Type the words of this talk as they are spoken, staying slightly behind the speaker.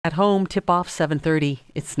At home, tip-off 7:30.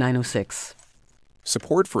 It's 9:06.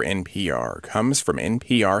 Support for NPR comes from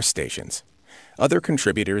NPR stations. Other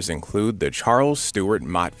contributors include the Charles Stewart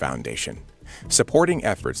Mott Foundation, supporting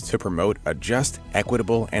efforts to promote a just,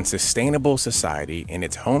 equitable, and sustainable society in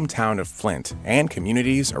its hometown of Flint and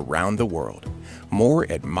communities around the world.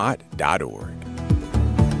 More at mott.org.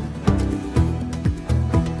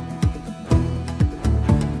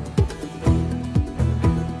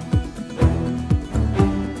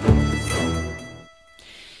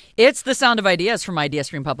 It's the Sound of Ideas from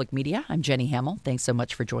IdeaStream Public Media. I'm Jenny Hamill. Thanks so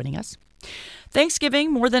much for joining us.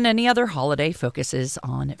 Thanksgiving, more than any other holiday, focuses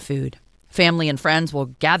on food. Family and friends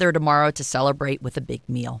will gather tomorrow to celebrate with a big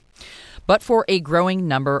meal. But for a growing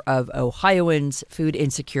number of Ohioans, food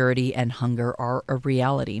insecurity and hunger are a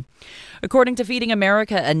reality. According to Feeding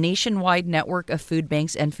America, a nationwide network of food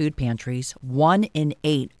banks and food pantries, 1 in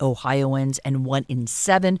 8 Ohioans and 1 in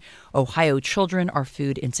 7 Ohio children are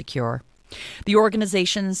food insecure. The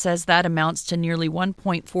organization says that amounts to nearly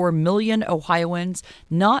 1.4 million Ohioans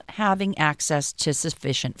not having access to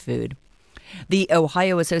sufficient food. The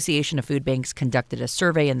Ohio Association of Food Banks conducted a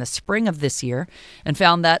survey in the spring of this year and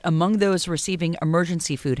found that among those receiving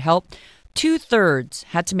emergency food help, 2/3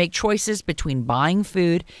 had to make choices between buying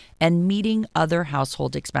food and meeting other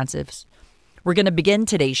household expenses. We're going to begin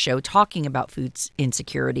today's show talking about food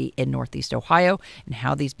insecurity in Northeast Ohio and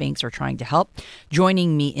how these banks are trying to help.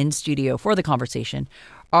 Joining me in studio for the conversation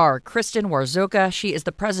are Kristen Warzoka. She is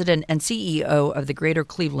the president and CEO of the Greater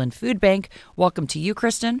Cleveland Food Bank. Welcome to you,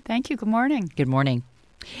 Kristen. Thank you. Good morning. Good morning.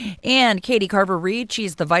 And Katie Carver-Reed.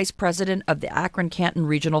 She's the vice president of the Akron-Canton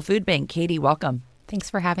Regional Food Bank. Katie, welcome.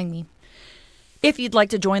 Thanks for having me. If you'd like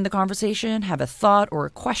to join the conversation, have a thought or a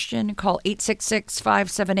question, call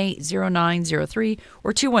 866-578-0903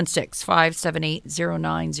 or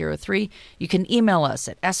 216-578-0903. You can email us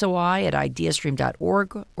at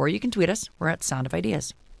soi@ideastream.org, or you can tweet us. We're at Sound of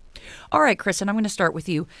Ideas. All right, Kristen, I'm going to start with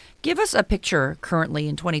you. Give us a picture currently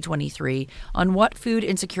in 2023 on what food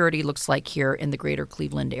insecurity looks like here in the greater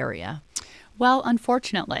Cleveland area. Well,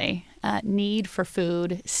 unfortunately, need for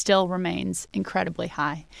food still remains incredibly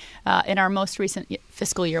high. In our most recent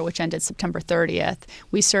fiscal year, which ended September 30th,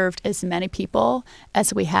 we served as many people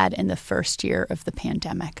as we had in the first year of the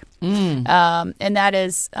pandemic. And that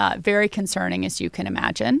is very concerning, as you can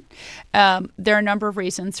imagine. There are a number of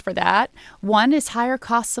reasons for that. One is higher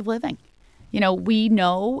costs of living. You know, we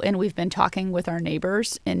know, and we've been talking with our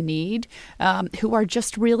neighbors in need who are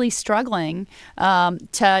just really struggling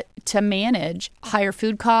to manage higher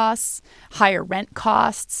food costs, higher rent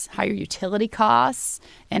costs, higher utility costs,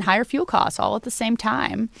 and higher fuel costs all at the same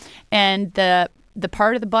time. And the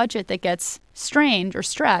part of the budget that gets strained or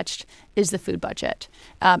stretched is the food budget.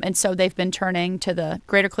 And so they've been turning to the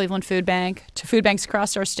Greater Cleveland Food Bank, to food banks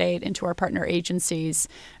across our state, and to our partner agencies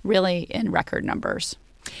really in record numbers.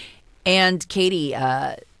 And Katie,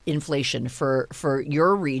 inflation for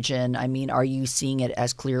your region, I mean, are you seeing it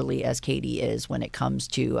as clearly as Katie is when it comes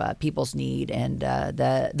to people's need and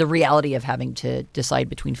the reality of having to decide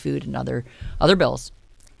between food and other bills?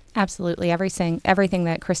 Absolutely. Everything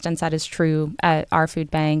that Kristen said is true at our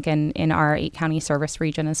food bank and in our 8-county service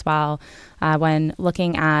region as well. When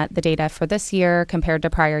looking at the data for this year compared to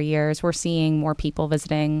prior years, we're seeing more people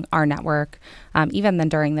visiting our network, even than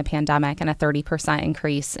during the pandemic, and a 30%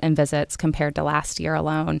 increase in visits compared to last year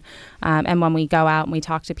alone. And when we go out and we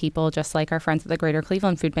talk to people, just like our friends at the Greater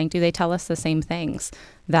Cleveland Food Bank, do they tell us the same things,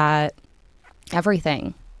 that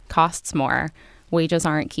everything costs more? Wages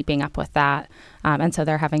aren't keeping up with that. And so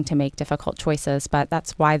they're having to make difficult choices. But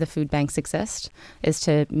that's why the food banks exist, is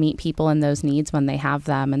to meet people in those needs when they have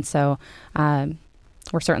them. And so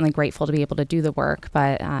we're certainly grateful to be able to do the work.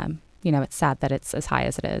 But, it's sad that it's as high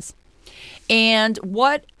as it is. And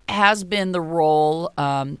what has been the role,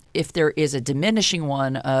 if there is a diminishing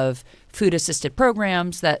one, of food-assisted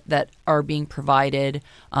programs that are being provided?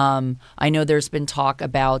 I know there's been talk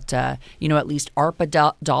about, at least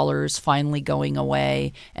ARPA dollars finally going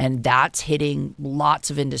away, and that's hitting lots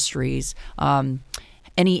of industries.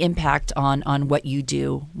 Any impact on what you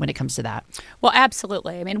do when it comes to that? Well,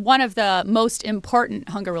 absolutely. I mean, one of the most important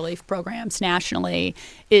hunger relief programs nationally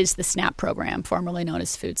is the SNAP program, formerly known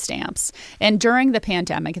as food stamps. And during the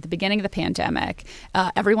pandemic, at the beginning of the pandemic,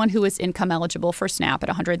 everyone who was income eligible for SNAP at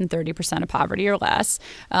 130% of poverty or less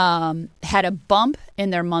had a bump in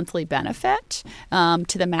their monthly benefit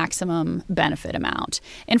to the maximum benefit amount.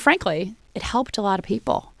 And frankly, it helped a lot of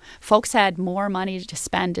people. Folks had more money to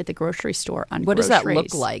spend at the grocery store on What groceries. does that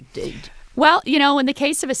look like? Well, in the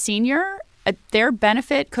case of a senior, their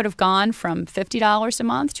benefit could have gone from $50 a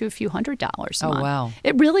month to a few $100s a month. Oh, wow.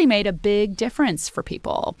 It really made a big difference for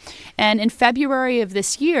people. And in February of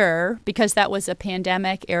this year, because that was a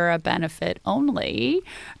pandemic era benefit only,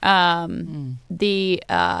 the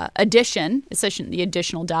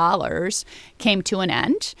additional dollars came to an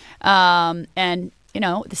end. And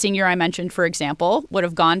the senior I mentioned, for example, would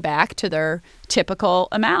have gone back to their typical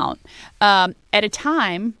amount at a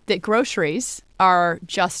time that groceries are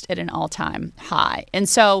just at an all-time high. And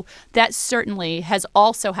so that certainly has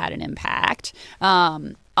also had an impact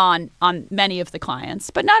on many of the clients,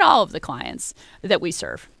 but not all of the clients that we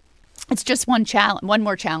serve. It's just one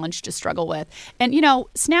more challenge to struggle with. And,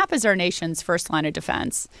 SNAP is our nation's first line of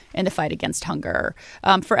defense in the fight against hunger.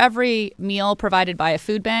 For every meal provided by a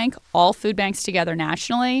food bank, all food banks together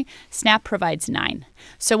nationally, SNAP provides 9.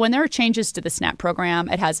 So when there are changes to the SNAP program,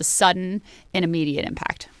 it has a sudden and immediate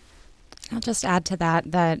impact. I'll just add to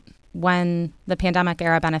that when the pandemic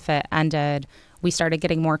era benefit ended, we started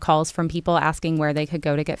getting more calls from people asking where they could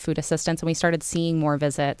go to get food assistance, and we started seeing more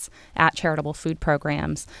visits at charitable food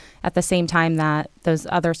programs. At the same time that those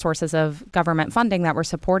other sources of government funding that were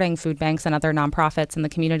supporting food banks and other nonprofits in the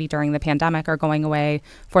community during the pandemic are going away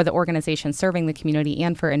for the organizations serving the community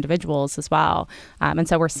and for individuals as well. And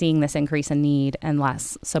so we're seeing this increase in need and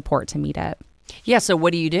less support to meet it. Yeah, so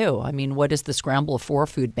what do you do? I mean, what is the scramble for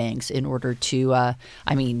food banks in order to,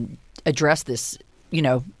 address this,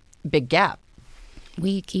 big gap?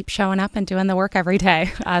 We keep showing up and doing the work every day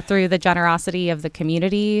through the generosity of the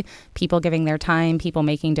community, people giving their time, people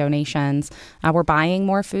making donations. We're buying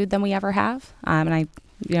more food than we ever have. I'm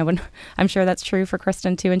sure that's true for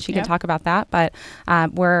Kristen too, and she can talk about that. But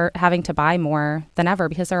we're having to buy more than ever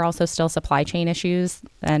because there are also still supply chain issues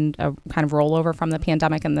and a kind of rollover from the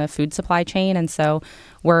pandemic in the food supply chain. And so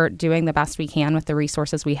we're doing the best we can with the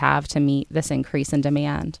resources we have to meet this increase in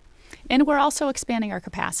demand. And we're also expanding our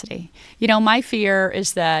capacity. My fear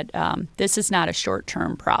is that this is not a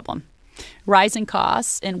short-term problem. Rising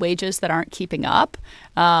costs and wages that aren't keeping up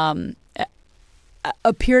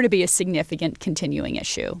appear to be a significant continuing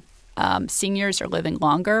issue. Seniors are living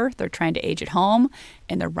longer, they're trying to age at home,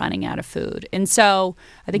 and they're running out of food. And so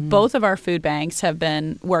I think both of our food banks have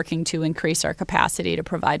been working to increase our capacity to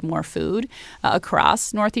provide more food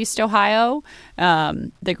across Northeast Ohio.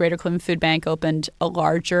 The Greater Cleveland Food Bank opened a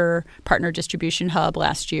larger partner distribution hub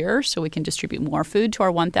last year so we can distribute more food to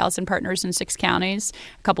our 1,000 partners in 6 counties.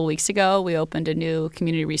 A couple weeks ago, we opened a new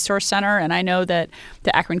community resource center, and I know that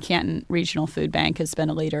the Akron-Canton Regional Food Bank has been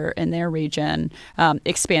a leader in their region,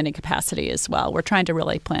 expanding capacity as well. We're trying to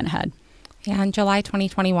really plan ahead. Yeah, in July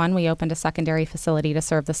 2021, we opened a secondary facility to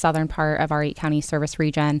serve the southern part of our 8-county service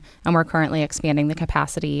region, and we're currently expanding the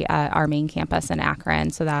capacity at our main campus in Akron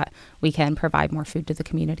so that we can provide more food to the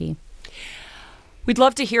community. We'd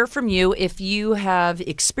love to hear from you if you have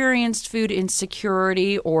experienced food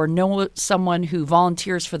insecurity or know someone who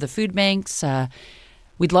volunteers for the food banks.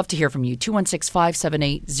 We'd love to hear from you.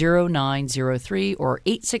 216-578-0903 or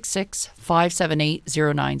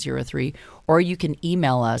 866-578-0903. Or you can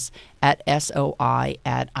email us at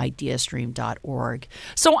soi@ideastream.org.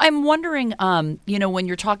 So I'm wondering, when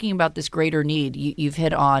you're talking about this greater need, you've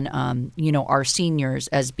hit on, our seniors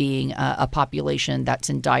as being a population that's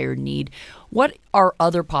in dire need. What are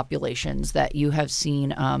other populations that you have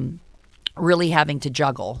seen really having to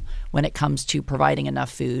juggle when it comes to providing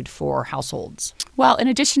enough food for households? Well, in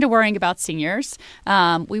addition to worrying about seniors,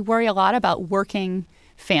 we worry a lot about working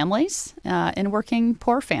families and working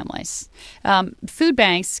poor families. Food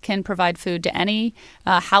banks can provide food to any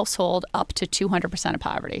household up to 200% of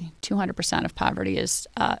poverty. 200% of poverty is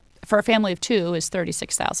for a family of 2 is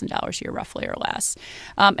 $36,000 a year, roughly, or less.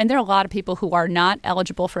 And there are a lot of people who are not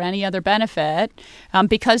eligible for any other benefit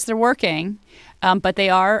because they're working, but they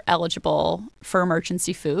are eligible for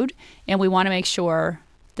emergency food, and we want to make sure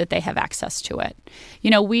that they have access to it.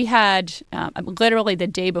 We had literally the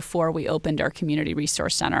day before we opened our community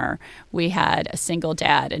resource center, we had a single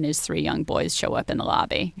dad and his 3 young boys show up in the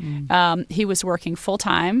lobby. He was working full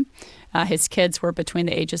time. His kids were between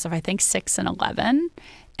the ages of, I think, 6 and 11.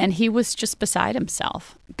 And he was just beside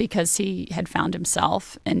himself because he had found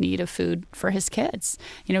himself in need of food for his kids.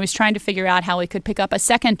 He was trying to figure out how he could pick up a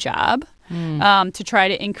second job to try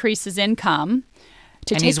to increase his income.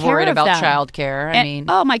 And he's worried about childcare.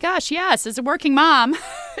 Oh my gosh, yes. As a working mom,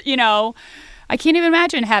 I can't even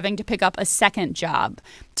imagine having to pick up a second job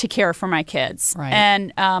to care for my kids. Right.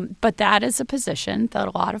 And but that is a position that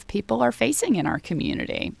a lot of people are facing in our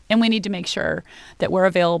community. And we need to make sure that we're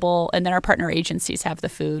available and that our partner agencies have the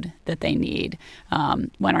food that they need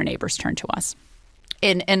when our neighbors turn to us.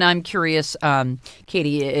 And I'm curious,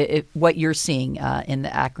 Katie, what you're seeing in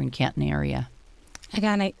the Akron-Canton area.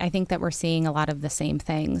 Again, I think that we're seeing a lot of the same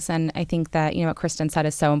things. And I think that, what Kristen said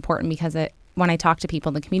is so important because when I talk to people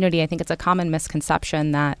in the community, I think it's a common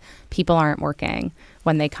misconception that people aren't working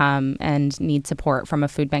when they come and need support from a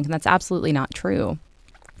food bank. And that's absolutely not true.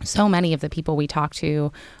 So many of the people we talk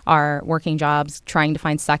to are working jobs, trying to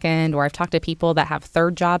find second, or I've talked to people that have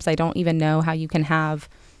third jobs. I don't even know how you can have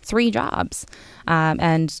 3 jobs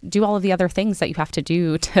and do all of the other things that you have to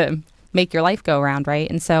do to make your life go around, right?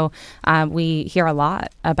 And so we hear a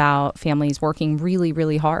lot about families working really,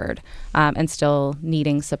 really hard and still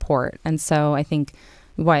needing support. And so I think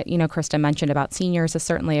what, Kristen mentioned about seniors is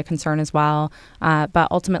certainly a concern as well. But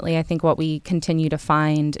ultimately, I think what we continue to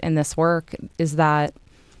find in this work is that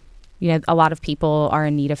a lot of people are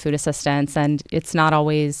in need of food assistance, and it's not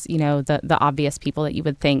always, the obvious people that you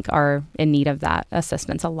would think are in need of that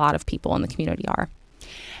assistance. A lot of people in the community are.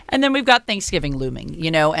 And then we've got Thanksgiving looming,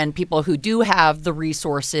 and people who do have the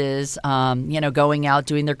resources, going out,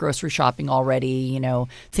 doing their grocery shopping already,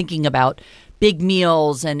 thinking about big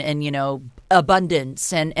meals and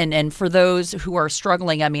abundance. And for those who are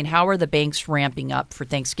struggling, how are the banks ramping up for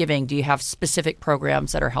Thanksgiving? Do you have specific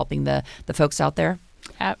programs that are helping the folks out there?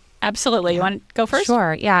 Absolutely. You want to go first?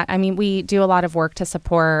 Sure. Yeah. We do a lot of work to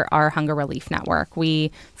support our hunger relief network.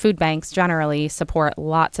 Food banks generally support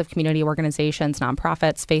lots of community organizations,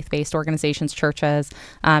 nonprofits, faith-based organizations, churches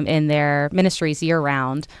in their ministries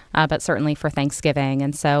year-round, but certainly for Thanksgiving.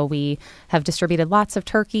 And so we have distributed lots of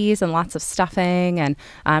turkeys and lots of stuffing and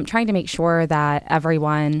trying to make sure that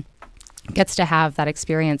everyone gets to have that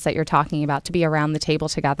experience that you're talking about, to be around the table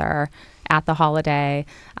together at the holiday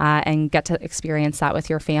and get to experience that with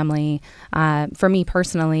your family. For me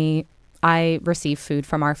personally, I receive food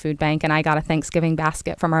from our food bank, and I got a Thanksgiving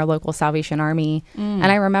basket from our local Salvation Army. And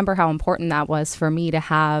I remember how important that was for me to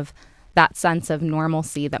have that sense of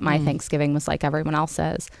normalcy that my Thanksgiving was like everyone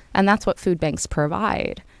else's. And that's what food banks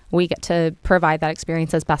provide. We get to provide that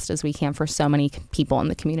experience as best as we can for so many people in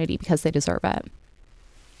the community because they deserve it.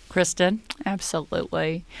 Kristen?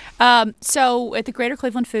 Absolutely. So at the Greater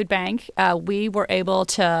Cleveland Food Bank, we were able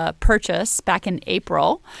to purchase back in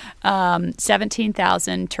April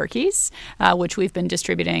 17,000 turkeys, which we've been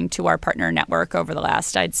distributing to our partner network over the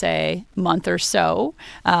last, I'd say, month or so.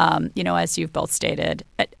 As you've both stated,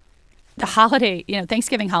 the holiday,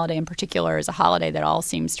 Thanksgiving holiday in particular is a holiday that all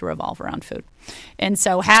seems to revolve around food. And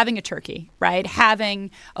so having a turkey, right,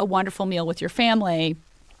 having a wonderful meal with your family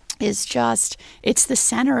is it's the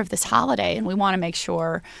center of this holiday, and we want to make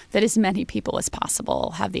sure that as many people as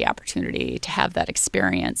possible have the opportunity to have that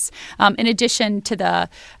experience. In addition to the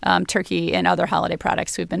turkey and other holiday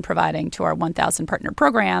products we've been providing to our 1,000 partner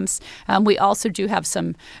programs, we also do have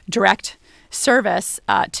some direct service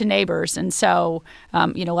to neighbors. And so,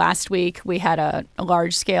 last week we had a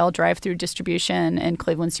large-scale drive-through distribution in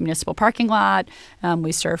Cleveland's municipal parking lot.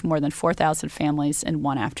 We served more than 4,000 families in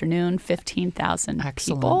one afternoon, 15,000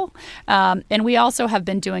 people. And we also have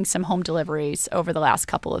been doing some home deliveries over the last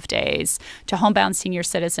couple of days to homebound senior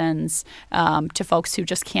citizens, to folks who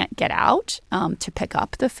just can't get out to pick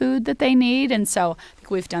up the food that they need. And so I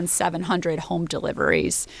think we've done 700 home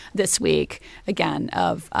deliveries this week, again,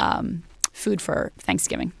 of food for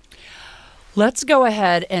Thanksgiving. Let's go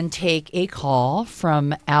ahead and take a call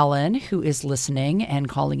from Alan, who is listening and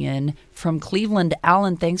calling in from Cleveland.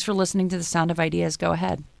 Alan, thanks for listening to The Sound of Ideas. Go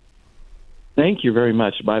ahead. Thank you very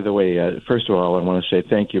much. By the way, first of all, I want to say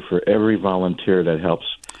thank you for every volunteer that helps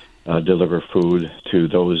deliver food to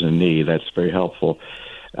those in need. That's very helpful.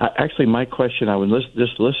 Actually, my question, I was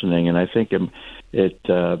just listening, and I think it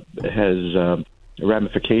has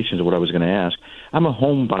ramifications of what I was going to ask. I'm a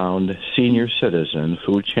homebound senior citizen,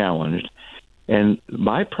 food challenged, and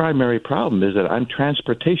my primary problem is that I'm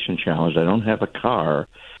transportation challenged. I don't have a car,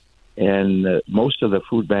 and most of the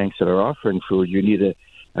food banks that are offering food, you need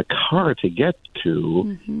a car to get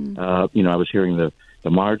to. I was hearing the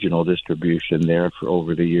marginal distribution there for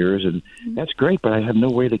over the years, and that's great, but I have no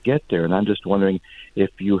way to get there, and I'm just wondering if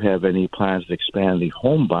you have any plans to expand the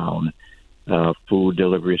homebound food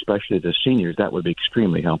delivery, especially to seniors. That would be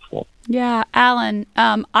extremely helpful. Yeah, Alan,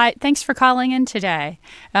 thanks for calling in today.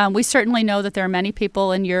 We certainly know that there are many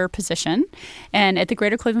people in your position. And at the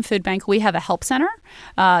Greater Cleveland Food Bank, we have a help center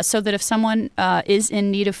so that if someone is in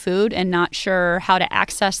need of food and not sure how to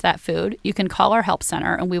access that food, you can call our help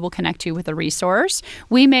center and we will connect you with a resource.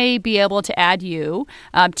 We may be able to add you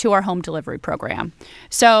to our home delivery program.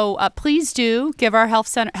 So please do give our help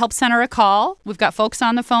center a call. We've got folks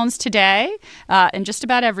on the phones today and just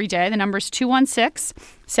about every day. The number is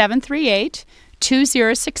 216-738-2727.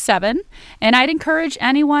 2067. And I'd encourage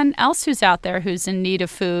anyone else who's out there who's in need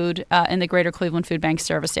of food in the greater Cleveland Food Bank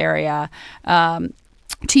service area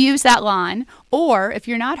to use that line. Or if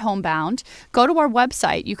you're not homebound, go to our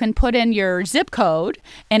website. You can put in your zip code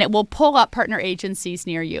and it will pull up partner agencies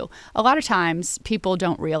near you. A lot of times people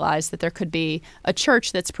don't realize that there could be a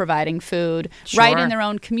church that's providing food right in their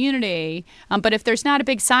own community. But if there's not a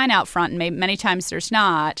big sign out front, and many times there's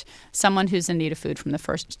not, someone who's in need of food for the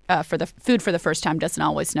first time doesn't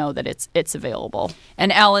always know that it's available.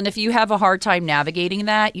 And Ellen, if you have a hard time navigating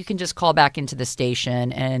that, you can just call back into the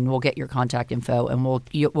station and we'll get your contact info and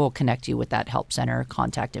we'll connect you with that help center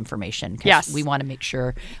contact information. Yes. We want to make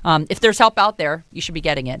sure if there's help out there, you should be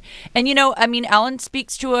getting it. And, Ellen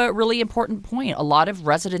speaks to a really important point. A lot of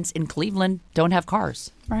residents in Cleveland don't have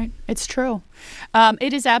cars. Right. It's true.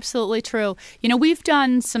 It is absolutely true. We've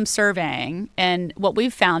done some surveying, and what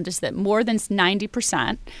we've found is that more than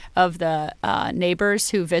 90% of the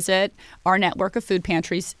neighbors who visit our network of food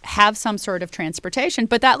pantries have some sort of transportation,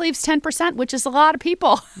 but that leaves 10%, which is a lot of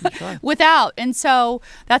people without. And so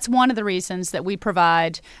that's one of the reasons that we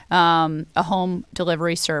provide a home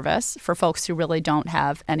delivery service for folks who really don't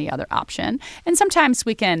have any other option. And sometimes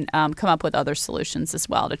we can come up with other solutions as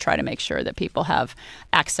well to try to make sure that people have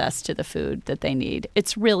access to the food that they need.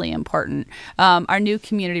 It's really important. Our new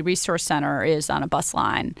community resource center is on a bus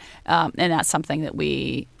line, and that's something that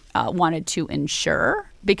we wanted to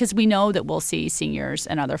ensure because we know that we'll see seniors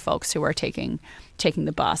and other folks who are taking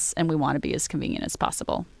the bus, and we want to be as convenient as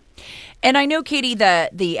possible. And I know, Katie,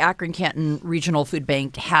 that the Akron-Canton Regional Food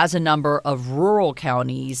Bank has a number of rural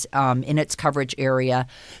counties in its coverage area.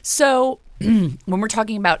 So when we're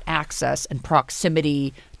talking about access and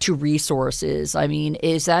proximity to resources,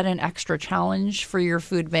 is that an extra challenge for your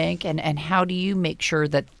food bank? And how do you make sure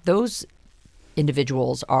that those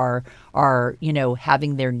individuals are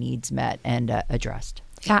having their needs met and addressed?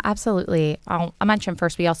 Yeah, absolutely. I'll mention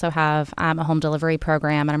first, we also have a home delivery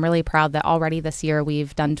program, and I'm really proud that already this year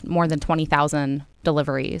we've done more than 20,000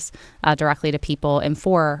 deliveries directly to people in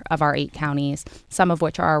 4 of our 8 counties, some of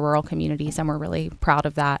which are rural communities, and we're really proud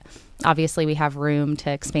of that. Obviously, we have room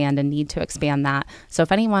to expand and need to expand that. So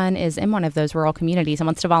if anyone is in one of those rural communities and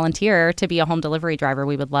wants to volunteer to be a home delivery driver,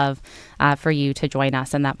 we would love for you to join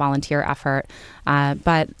us in that volunteer effort.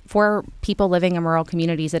 But for people living in rural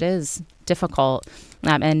communities, it is difficult.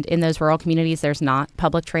 And in those rural communities, there's not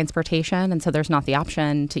public transportation. And so there's not the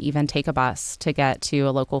option to even take a bus to get to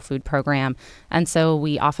a local food program. And so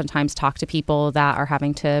we oftentimes talk to people that are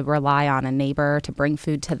having to rely on a neighbor to bring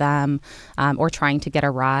food to them or trying to get a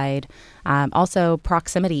ride. Also,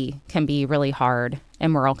 proximity can be really hard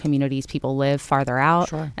in rural communities. People live farther out.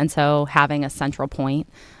 Sure. And so having a central point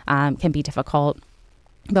can be difficult.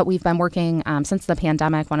 But we've been working since the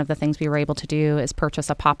pandemic. One of the things we were able to do is purchase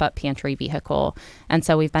a pop-up pantry vehicle. And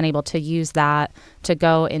so we've been able to use that to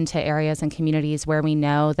go into areas and communities where we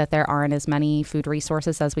know that there aren't as many food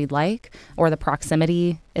resources as we'd like, or the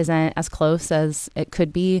proximity isn't as close as it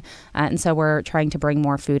could be. And so we're trying to bring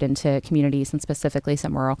more food into communities, and specifically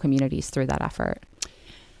some rural communities, through that effort.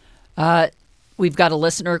 We've got a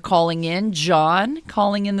listener calling in. John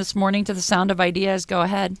calling in this morning to the Sound of Ideas. Go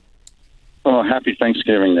ahead. Well, happy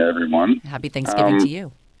Thanksgiving to everyone. Happy Thanksgiving to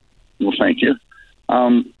you. Well, thank you.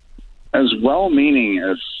 As well-meaning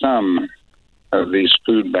as some of these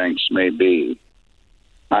food banks may be,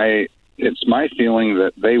 it's my feeling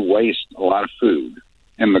that they waste a lot of food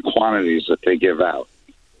in the quantities that they give out.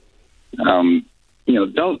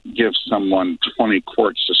 Don't give someone 20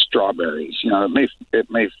 quarts of strawberries. It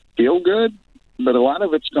may feel good, but a lot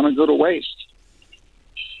of it's going to go to waste.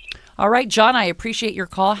 All right, John, I appreciate your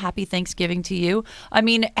call. Happy Thanksgiving to you.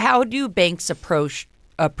 How do banks approach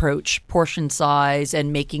portion size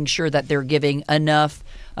and making sure that they're giving enough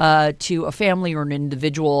to a family or an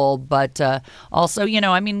individual, but also,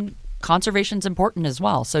 conservation's important as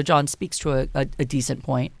well. So John speaks to a decent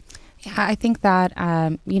point. Yeah, I think that,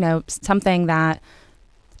 something that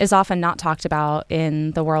is often not talked about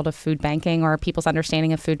in the world of food banking or people's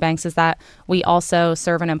understanding of food banks is that we also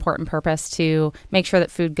serve an important purpose to make sure that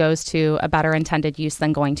food goes to a better intended use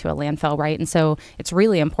than going to a landfill, right? And so it's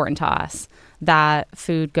really important to us that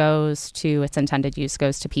food goes to its intended use,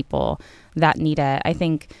 goes to people that need it. I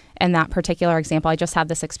think in that particular example, I just had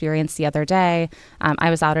this experience the other day.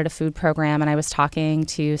 I was out at a food program and I was talking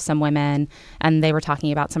to some women, and they were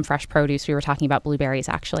talking about some fresh produce. We were talking about blueberries,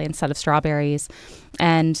 actually, instead of strawberries.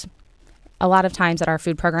 And a lot of times at our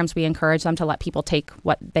food programs, we encourage them to let people take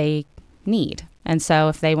what they need. And so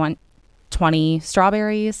if they want 20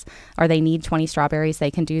 strawberries or they need 20 strawberries, they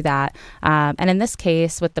can do that. And in this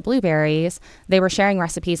case, with the blueberries, they were sharing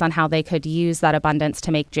recipes on how they could use that abundance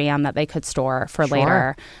to make jam that they could store for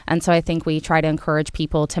later. And so I think we try to encourage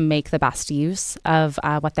people to make the best use of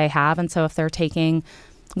what they have. And so if they're taking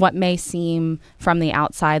what may seem from the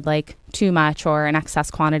outside like too much or an excess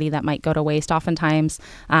quantity that might go to waste, oftentimes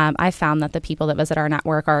I've found that the people that visit our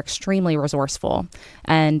network are extremely resourceful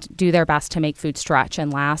and do their best to make food stretch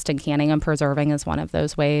and last, and canning and preserving is one of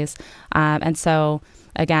those ways. And so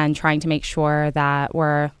again, trying to make sure that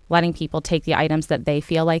we're letting people take the items that they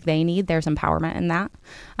feel like they need. There's empowerment in that,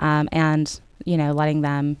 and letting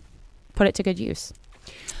them put it to good use.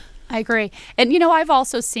 I agree. And, I've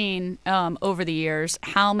also seen over the years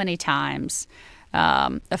how many times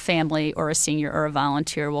a family or a senior or a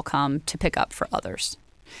volunteer will come to pick up for others.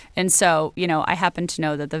 And so, I happen to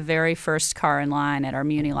know that the very first car in line at our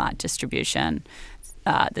Muni Lot distribution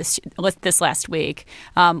this last week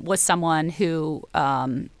was someone who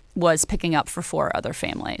was picking up for 4 other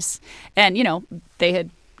families. And, they had,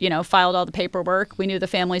 filed all the paperwork. We knew the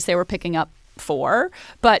families they were picking up for,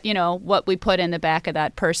 but what we put in the back of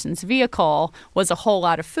that person's vehicle was a whole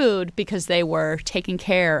lot of food because they were taking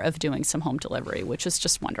care of doing some home delivery, which is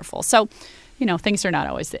just wonderful. So things are not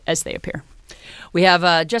always as they appear. We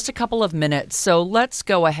have just a couple of minutes, so let's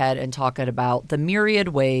go ahead and talk about the myriad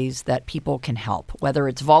ways that people can help, whether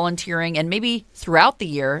it's volunteering and maybe throughout the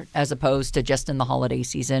year as opposed to just in the holiday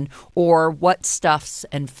season, or what stuffs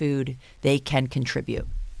and food they can contribute.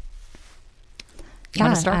 You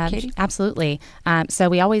want to start, Katie? Absolutely. So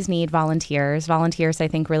we always need volunteers. Volunteers, I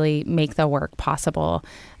think, really make the work possible.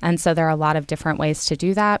 And so there are a lot of different ways to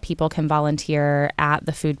do that. People can volunteer at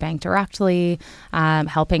the food bank directly,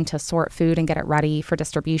 helping to sort food and get it ready for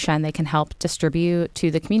distribution. They can help distribute to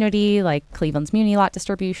the community, like Cleveland's Muni Lot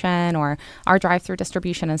distribution or our drive-through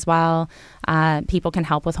distribution as well. People can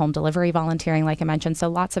help with home delivery volunteering, like I mentioned. So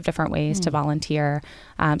lots of different ways to volunteer.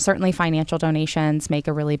 Certainly financial donations make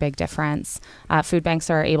a really big difference. Food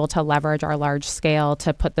banks are able to leverage our large scale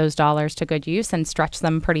to put those dollars to good use and stretch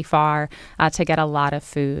them pretty far to get a lot of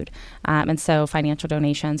food. And so financial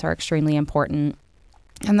donations are extremely important.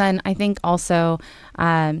 And then I think also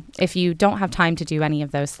if you don't have time to do any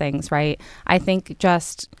of those things, right, I think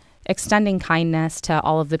just extending kindness to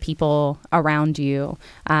all of the people around you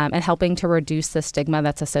and helping to reduce the stigma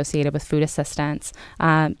that's associated with food assistance.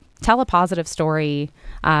 Tell a positive story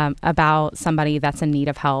about somebody that's in need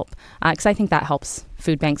of help, because I think that helps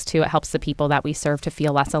food banks too. It helps the people that we serve to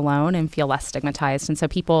feel less alone and feel less stigmatized. And so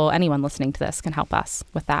anyone listening to this can help us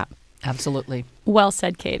with that. Absolutely. Well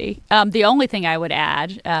said, Katie. The only thing I would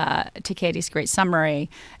add to Katie's great summary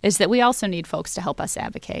is that we also need folks to help us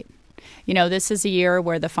advocate. This is a year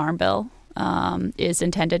where the Farm Bill is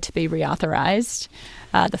intended to be reauthorized.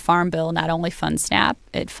 The Farm Bill not only funds SNAP,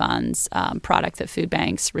 it funds product that food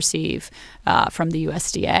banks receive from the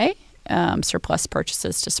USDA, surplus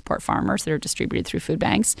purchases to support farmers that are distributed through food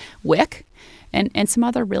banks, WIC, and some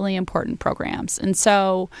other really important programs. And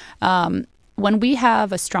so when we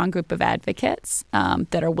have a strong group of advocates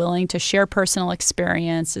that are willing to share personal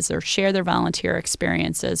experiences or share their volunteer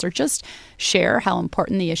experiences or just share how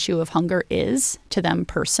important the issue of hunger is to them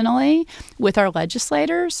personally with our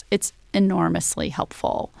legislators, it's enormously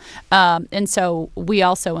helpful. And so we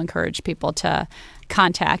also encourage people to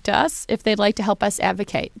contact us if they'd like to help us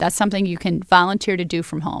advocate. That's something you can volunteer to do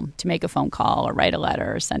from home, to make a phone call or write a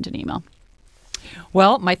letter or send an email.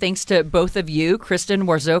 Well, my thanks to both of you, Kristen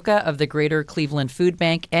Warzoka of the Greater Cleveland Food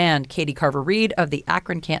Bank and Katie Carver-Reed of the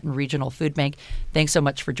Akron-Canton Regional Food Bank. Thanks so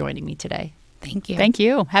much for joining me today. Thank you. Thank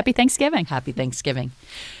you. Happy Thanksgiving. Happy Thanksgiving.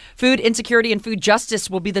 Food insecurity and food justice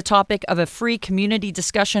will be the topic of a free community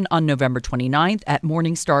discussion on November 29th at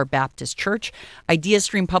Morning Star Baptist Church.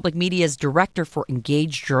 IdeaStream Public Media's Director for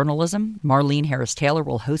Engaged Journalism, Marlene Harris-Taylor,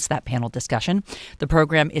 will host that panel discussion. The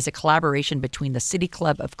program is a collaboration between the City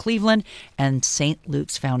Club of Cleveland and St.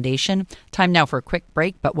 Luke's Foundation. Time now for a quick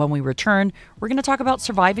break, but when we return, we're going to talk about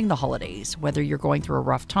surviving the holidays. Whether you're going through a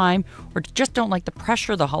rough time or just don't like the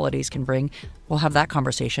pressure the holidays can bring, we'll have that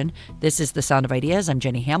conversation. This is The Sound of Ideas. I'm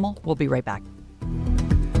Jenny Hamill. We'll be right back.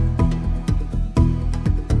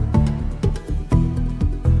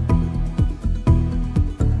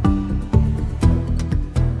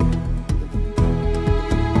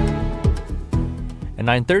 At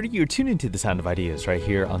 9:30, you're tuned into The Sound of Ideas right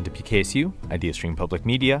here on WKSU, IdeaStream Public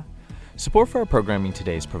Media. Support for our programming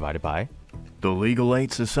today is provided by the Legal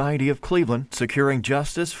Aid Society of Cleveland, securing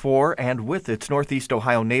justice for and with its Northeast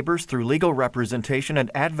Ohio neighbors through legal representation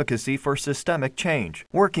and advocacy for systemic change,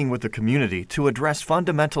 working with the community to address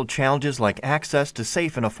fundamental challenges like access to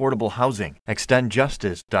safe and affordable housing.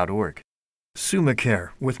 ExtendJustice.org. SumaCare,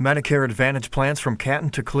 with Medicare Advantage plans from Canton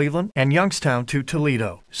to Cleveland and Youngstown to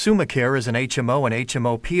Toledo. SumaCare is an HMO and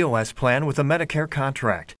HMO POS plan with a Medicare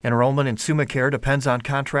contract. Enrollment in SumaCare depends on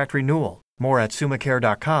contract renewal. More at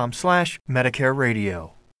sumacare.com/Medicare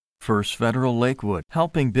Radio. First Federal Lakewood,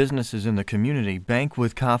 helping businesses in the community bank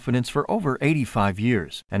with confidence for over 85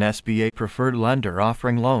 years. An SBA preferred lender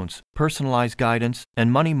offering loans, personalized guidance,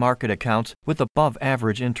 and money market accounts with above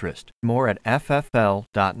average interest. More at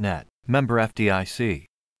ffl.net. Member FDIC.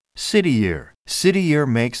 City Year. City Year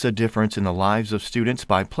makes a difference in the lives of students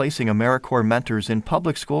by placing AmeriCorps mentors in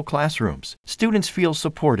public school classrooms. Students feel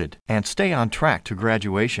supported and stay on track to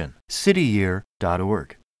graduation.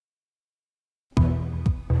 cityyear.org.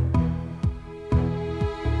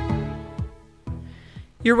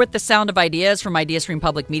 You're with the Sound of Ideas from IdeaStream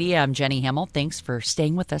Public Media. I'm Jenny Hamill. Thanks for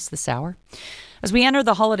staying with us this hour. As we enter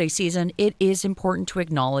the holiday season, it is important to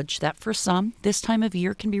acknowledge that for some, this time of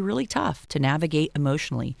year can be really tough to navigate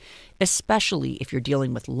emotionally, especially if you're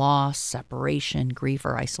dealing with loss, separation, grief,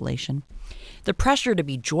 or isolation. The pressure to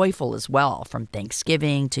be joyful as well, from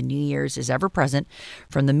Thanksgiving to New Year's, is ever present,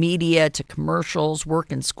 from the media to commercials,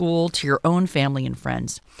 work and school, to your own family and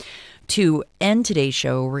friends. To end today's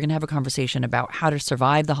show, we're going to have a conversation about how to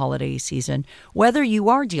survive the holiday season, whether you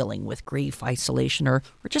are dealing with grief, isolation, or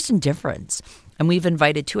just indifference. And we've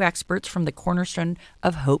invited two experts from the Cornerstone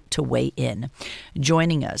of Hope to weigh in.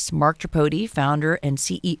 Joining us, Mark Tripodi, founder and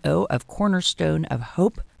CEO of Cornerstone of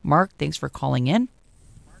Hope. Mark, thanks for calling in.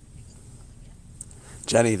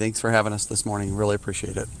 Jenny, thanks for having us this morning. Really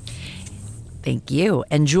appreciate it. Thank you.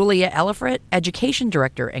 And Julia Ellifrit, Education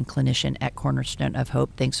Director and Clinician at Cornerstone of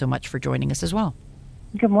Hope. Thanks so much for joining us as well.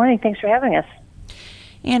 Good morning. Thanks for having us.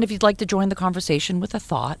 And if you'd like to join the conversation with a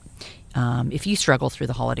thought, if you struggle through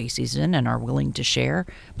the holiday season and are willing to share,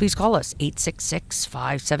 please call us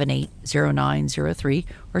 866-578-0903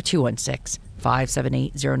 or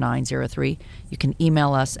 216-578-0903. You can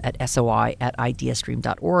email us at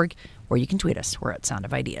soi@ideastream.org, or you can tweet us. We're at Sound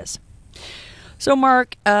of Ideas. So,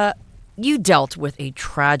 Mark, you dealt with a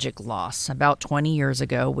tragic loss about 20 years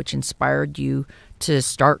ago, which inspired you to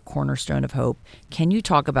start Cornerstone of Hope. Can you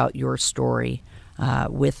talk about your story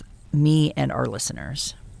with me and our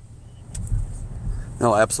listeners?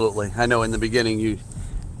 No, absolutely. I know in the beginning you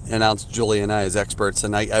announced Julia and I as experts,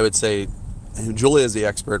 and I would say Julia is the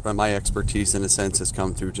expert, but my expertise in a sense has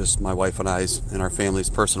come through just my wife and I's and our family's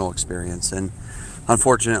personal experience. And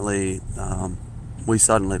unfortunately, we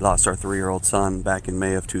suddenly lost our 3-year-old son back in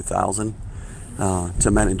May of 2000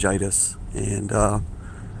 to meningitis, and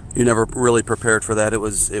you never really prepared for that. It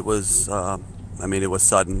was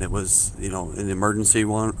sudden. It was, in the emergency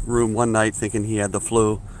room one night thinking he had the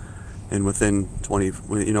flu, and within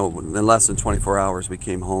in less than 24 hours we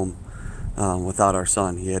came home without our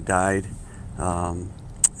son. He had died,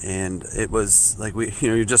 and it was like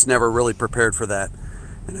you're just never really prepared for that.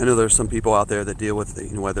 And I know there's some people out there that deal with,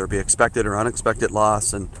 whether it be expected or unexpected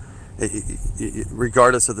loss, and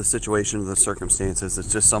regardless of the situation or the circumstances,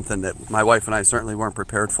 it's just something that my wife and I certainly weren't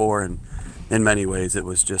prepared for, and in many ways it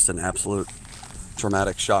was just an absolute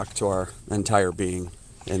traumatic shock to our entire being.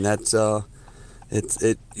 And that's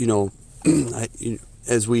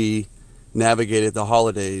as we navigated the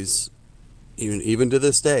holidays, even to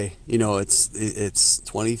this day, it's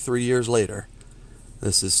 23 years later,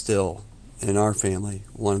 this is still, in our family,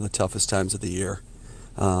 one of the toughest times of the year.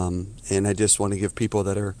 And I just want to give people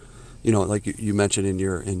that are, like you mentioned in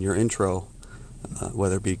your intro,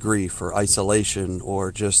 whether it be grief or isolation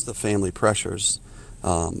or just the family pressures,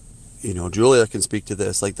 Julia can speak to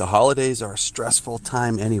this. Like, the holidays are a stressful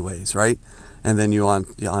time anyways, right? And then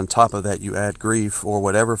on top of that, you add grief or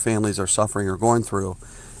whatever families are suffering or going through,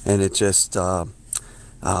 and it just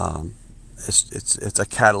it's a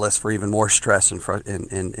catalyst for even more stress and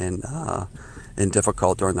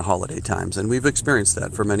difficult during the holiday times. And we've experienced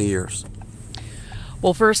that for many years.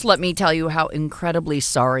 Well, first, let me tell you how incredibly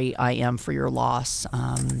sorry I am for your loss.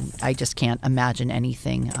 I just can't imagine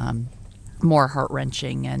anything more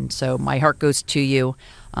heart-wrenching. And so my heart goes to you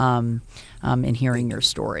in hearing your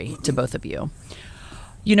story, to both of you.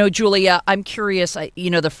 Julia, I'm curious,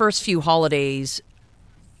 the first few holidays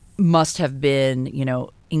must have been,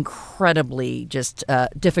 incredibly just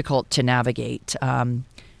difficult to navigate.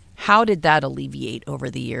 How did that alleviate over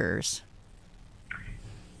the years?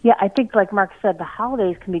 Yeah, I think, like Mark said, the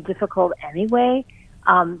holidays can be difficult anyway.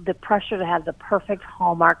 The pressure to have the perfect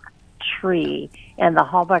Hallmark tree and the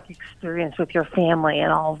Hallmark experience with your family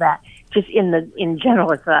and all of that, just in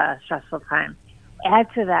general, it's a stressful time.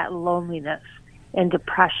 Add to that loneliness and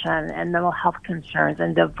depression and mental health concerns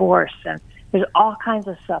and divorce, and there's all kinds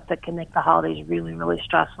of stuff that can make the holidays really, really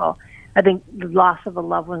stressful. I think the loss of a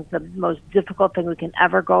loved one is the most difficult thing we can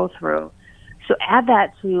ever go through. So add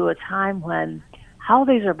that to a time when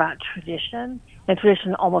holidays are about tradition, and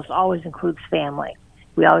tradition almost always includes family.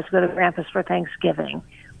 We always go to Grandpa's for Thanksgiving.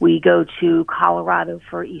 We go to Colorado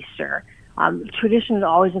for Easter. Tradition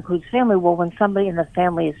always includes family. Well, when somebody in the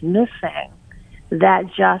family is missing, that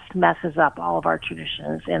just messes up all of our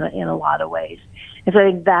traditions in a lot of ways. And so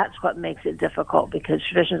I think that's what makes it difficult, because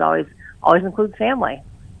traditions always include family.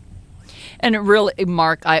 And it really,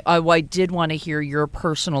 Mark, I did want to hear your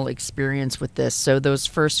personal experience with this. So those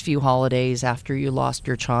first few holidays after you lost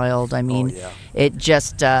your child, I mean, it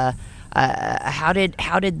just, how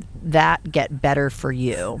did that get better for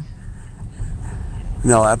you?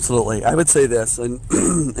 No, absolutely. I would say this, and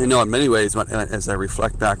you know, in many ways, as I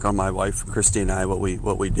reflect back on my wife, Christy, and I, what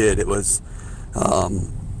we did, it was,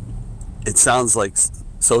 it sounds like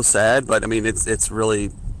so sad, but I mean, it's really,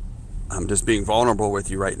 I'm just being vulnerable with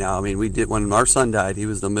you right now. I mean, we did, when our son died, he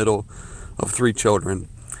was the middle of 3 children,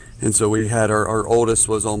 and so we had our oldest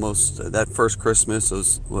was almost, that first Christmas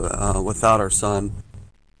was without our son.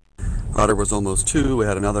 Our daughter was almost 2. We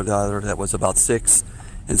had another daughter that was about 6.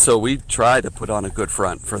 And so we tried to put on a good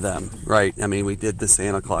front for them, right? I mean, we did the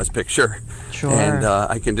Santa Claus picture. Sure. And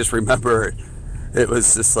I can just remember it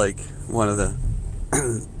was just like one of the,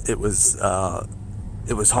 it was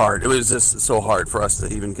hard. It was just so hard for us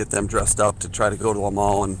to even get them dressed up to try to go to a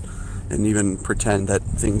mall and even pretend that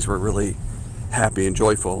things were really happy and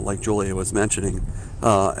joyful, like Julia was mentioning.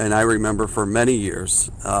 And I remember for many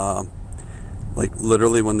years, like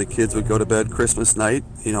literally when the kids would go to bed Christmas night,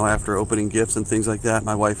 you know, after opening gifts and things like that,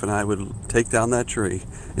 my wife and I would take down that tree.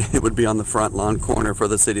 It would be on the front lawn corner for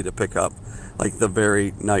the city to pick up, like the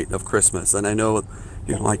very night of Christmas. And I know,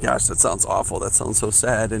 you know, my gosh, that sounds awful. That sounds so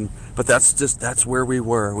sad. But that's where we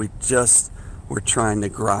were. We just were trying to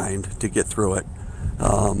grind to get through it.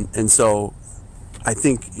 And so I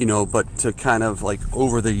think, you know, but to kind of like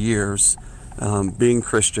over the years, being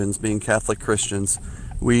Christians, being Catholic Christians,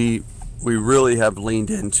 we really have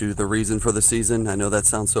leaned into the reason for the season. I know that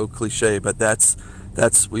sounds so cliche, but that's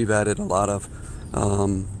we've added a lot of.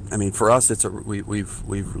 I mean, for us, we've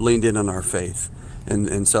leaned in on our faith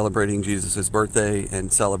and celebrating Jesus' birthday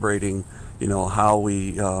and celebrating, you know, how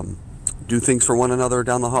we do things for one another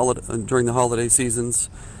during the holiday seasons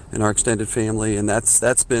in our extended family, and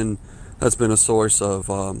that's been a source of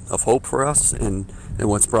hope for us and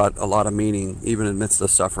what's brought a lot of meaning even amidst the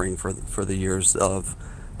suffering for the years of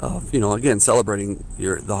you know, again, celebrating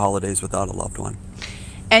the holidays without a loved one.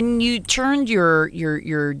 And you turned your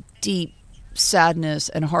deep sadness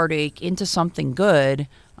and heartache into something good,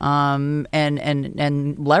 and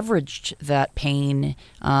leveraged that pain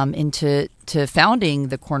into founding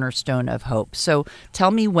the Cornerstone of Hope. So tell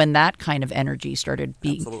me when that kind of energy started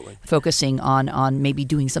focusing on maybe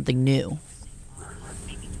doing something new.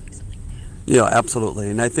 Yeah, absolutely.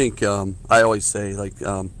 And I think I always say, like,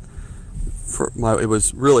 it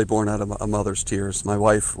was really born out of a mother's tears. My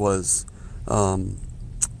wife was a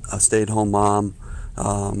stay-at-home mom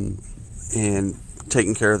and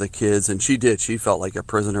taking care of the kids, and she felt like a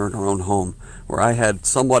prisoner in her own home, where I had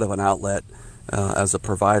somewhat of an outlet as a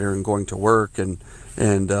provider and going to work, and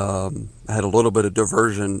I had a little bit of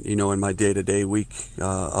diversion, you know, in my day-to-day week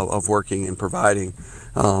of working and providing.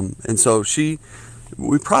 And so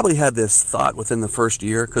we probably had this thought within the first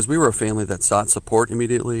year, because we were a family that sought support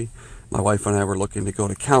immediately. My wife and I were looking to go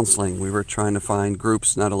to counseling. We were trying to find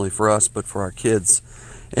groups not only for us but for our kids,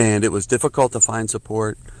 and it was difficult to find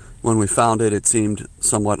support. When we found it, it seemed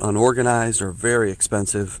somewhat unorganized or very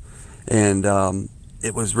expensive, and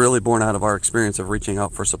it was really born out of our experience of reaching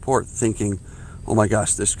out for support, thinking, oh my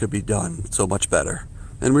gosh, this could be done so much better.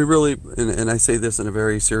 And we really, and I say this in a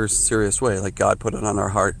very serious way, like God put it on our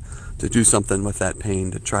heart to do something with that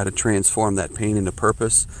pain, to try to transform that pain into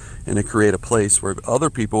purpose, and to create a place where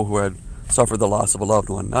other people who had suffered the loss of a loved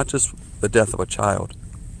one, not just the death of a child,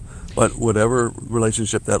 but whatever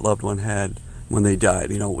relationship that loved one had when they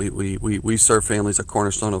died. You know, we serve families at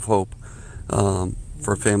Cornerstone of Hope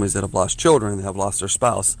for families that have lost children, that have lost their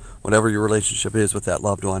spouse. Whatever your relationship is with that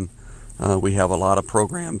loved one, we have a lot of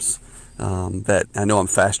programs that, I know I'm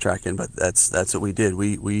fast tracking, but that's what we did.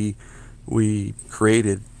 We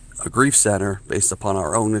created a grief center based upon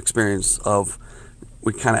our own experience of,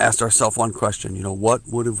 we kind of asked ourselves one question, you know, what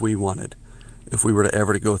would have we wanted if we were to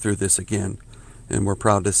ever to go through this again? And we're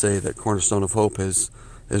proud to say that Cornerstone of Hope has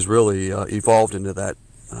really evolved into that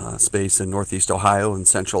space in Northeast Ohio and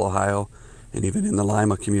Central Ohio, and even in the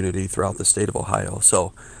Lima community throughout the state of Ohio.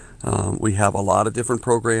 So we have a lot of different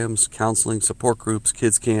programs: counseling, support groups,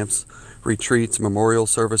 kids camps, retreats, memorial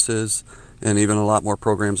services, and even a lot more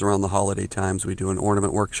programs around the holiday times. We do an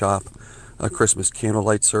ornament workshop, a Christmas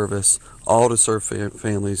candlelight service, all to serve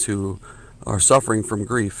families who are suffering from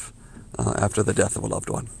grief after the death of a loved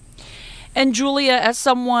one. And Julia, as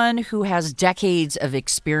someone who has decades of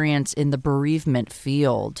experience in the bereavement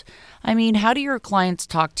field, I mean, how do your clients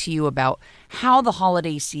talk to you about how the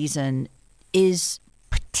holiday season is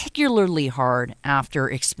particularly hard after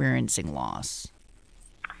experiencing loss?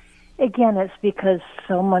 Again, it's because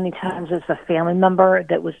so many times it's a family member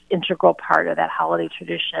that was integral part of that holiday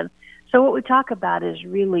tradition. So what we talk about is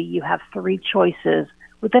really you have three choices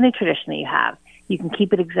with any tradition that you have. You can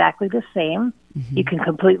keep it exactly the same, you can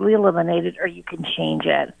completely eliminate it, or you can change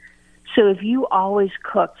it. So if you always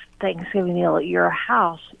cooked Thanksgiving meal at your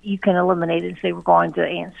house, you can eliminate it and say, we're going to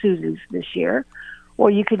Aunt Susie's this year. Or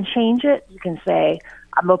you can change it. You can say,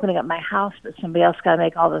 I'm opening up my house, but somebody else got to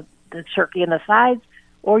make all the turkey and the sides.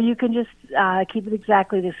 Or you can just keep it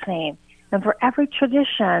exactly the same. And for every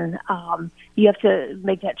tradition, you have to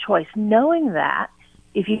make that choice, knowing that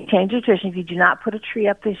if you change your tradition, if you do not put a tree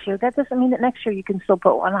up this year, that doesn't mean that next year you can still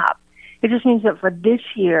put one up. It just means that for this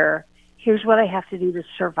year, here's what I have to do to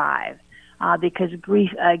survive. Because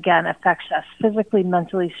grief, again, affects us physically,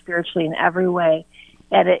 mentally, spiritually, in every way.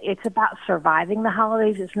 And it's about surviving the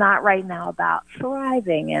holidays. It's not right now about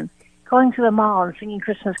thriving and going to the mall and singing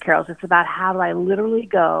Christmas carols. It's about how do I literally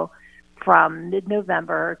go from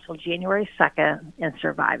mid-November till January 2nd and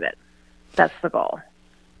survive it. That's the goal.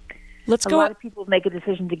 A lot of people make a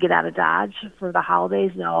decision to get out of Dodge for the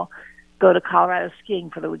holidays. They'll go to Colorado skiing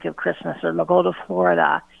for the week of Christmas, or they'll go to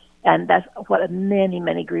Florida. And that's what many,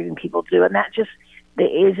 many grieving people do. And that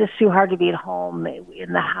it's just too hard to be at home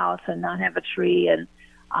in the house and not have a tree. And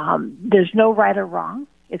there's no right or wrong.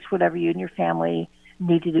 It's whatever you and your family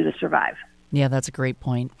need to do to survive. Yeah, that's a great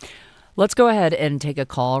point. Let's go ahead and take a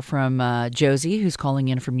call from Josie, who's calling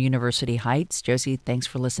in from University Heights. Josie, thanks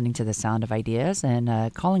for listening to The Sound of Ideas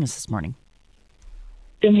and calling us this morning.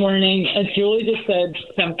 Good morning. Julie just said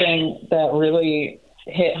something that really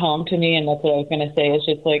hit home to me, and that's what I was going to say. Is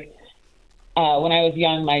just like when I was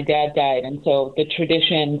young, my dad died, and so the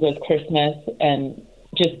traditions of Christmas and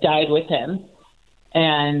just died with him.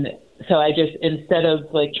 And so I just, instead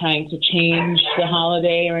of like trying to change the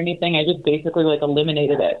holiday or anything, I just basically like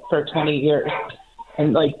eliminated it for 20 years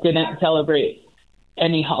and like didn't celebrate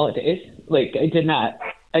any holidays. Like I did not.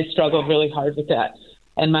 I struggled really hard with that.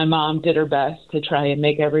 And my mom did her best to try and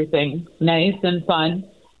make everything nice and fun.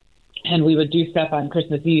 And we would do stuff on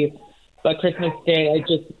Christmas Eve. But Christmas Day, I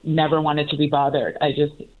just never wanted to be bothered. I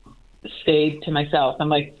just stayed to myself. I'm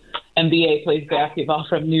like, NBA plays basketball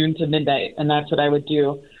from noon to midnight, and that's what I would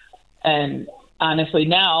do. And honestly,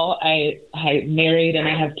 now I married and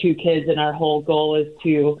I have 2 kids, and our whole goal is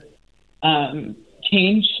to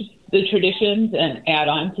change the traditions and add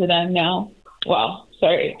on to them now. Wow,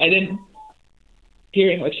 sorry,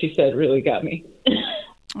 hearing what she said really got me.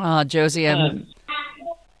 Josie, I'm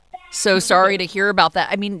so sorry to hear about that.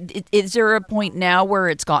 I mean, is there a point now where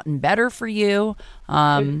it's gotten better for you?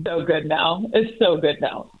 It's so good now. It's so good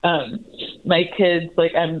now. My kids,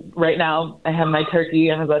 like right now, I have my turkey.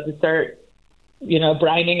 I'm about to start,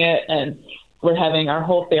 brining it, and we're having our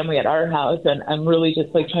whole family at our house. And I'm really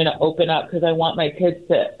just like trying to open up because I want my kids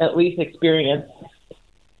to at least experience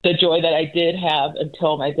the joy that I did have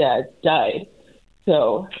until my dad died.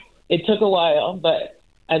 So it took a while, but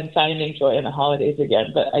I'm finding joy in the holidays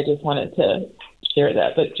again. But I just wanted to share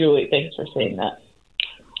that. But Julie, thanks for saying that.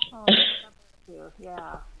 Oh, thank you.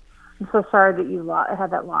 Yeah. I'm so sorry that you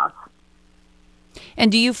had that loss.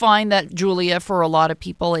 And do you find that, Julia, for a lot of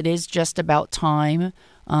people, it is just about time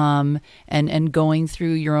and going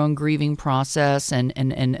through your own grieving process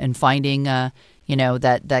and finding,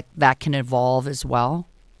 that can evolve as well?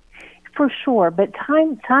 For sure. But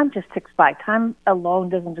time just ticks by. Time alone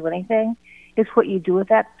doesn't do anything. It's what you do with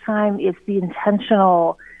that time. It's the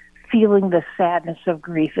intentional feeling the sadness of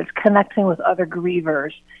grief. It's connecting with other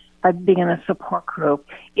grievers by being in a support group.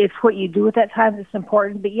 It's what you do with that time that's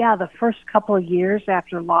important. But yeah, the first couple of years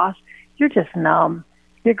after loss, you're just numb.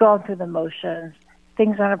 You're going through the motions.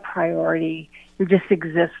 Things aren't a priority. You're just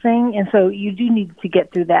existing. And so you do need to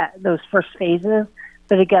get through those first phases.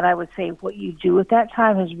 But again, I would say what you do at that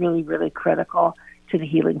time is really, really critical to the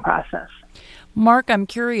healing process. Mark, I'm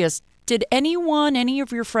curious, did any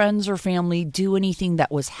of your friends or family do anything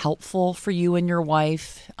that was helpful for you and your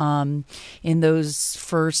wife in those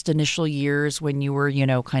first initial years when you were,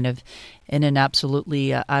 kind of in an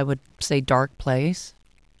absolutely, I would say, dark place?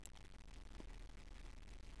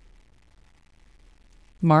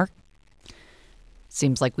 Mark?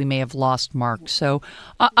 Seems like we may have lost Mark. So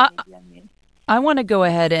I want to go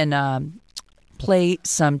ahead and play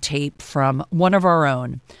some tape from one of our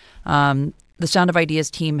own. The Sound of Ideas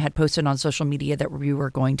team had posted on social media that we were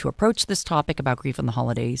going to approach this topic about grief in the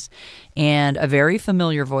holidays. And a very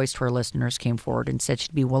familiar voice to our listeners came forward and said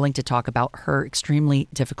she'd be willing to talk about her extremely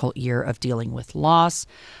difficult year of dealing with loss.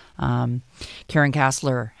 Karen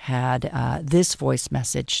Kassler had this voice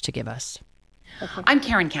message to give us. I'm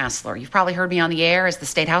Karen Kassler. You've probably heard me on the air as the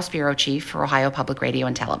State House Bureau Chief for Ohio Public Radio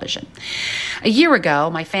and Television. A year ago,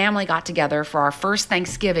 my family got together for our first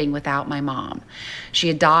Thanksgiving without my mom. She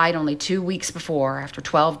had died only 2 weeks before. After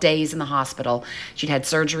 12 days in the hospital, she'd had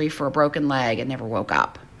surgery for a broken leg and never woke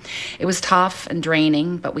up. It was tough and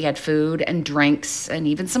draining, but we had food and drinks and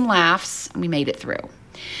even some laughs, and we made it through.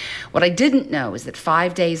 What I didn't know is that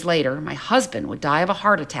 5 days later, my husband would die of a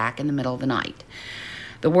heart attack in the middle of the night.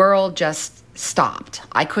 The world just stopped.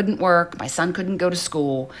 I couldn't work. My son couldn't go to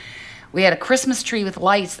school. We had a Christmas tree with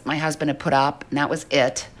lights that my husband had put up, and that was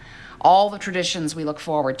it. All the traditions we look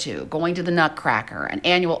forward to, going to the Nutcracker, an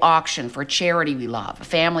annual auction for a charity we love, a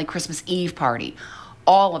family Christmas Eve party,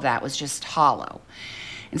 all of that was just hollow.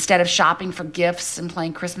 Instead of shopping for gifts and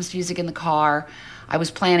playing Christmas music in the car, I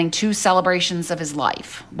was planning 2 celebrations of his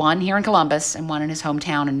life, one here in Columbus and one in his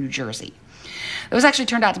hometown in New Jersey. Those actually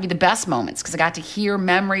turned out to be the best moments because I got to hear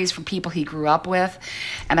memories from people he grew up with,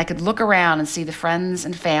 and I could look around and see the friends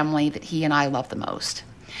and family that he and I loved the most.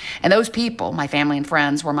 And those people, my family and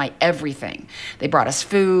friends, were my everything. They brought us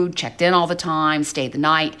food, checked in all the time, stayed the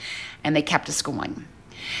night, and they kept us going.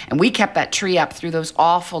 And we kept that tree up through those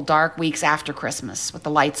awful dark weeks after Christmas with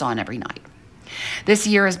the lights on every night. This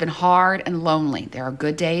year has been hard and lonely. There are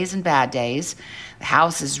good days and bad days. The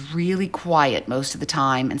house is really quiet most of the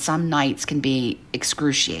time, and some nights can be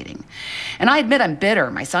excruciating. And I admit I'm bitter.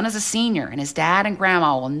 My son is a senior, and his dad and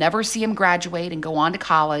grandma will never see him graduate and go on to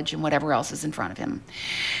college and whatever else is in front of him.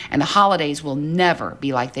 And the holidays will never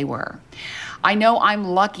be like they were. I know I'm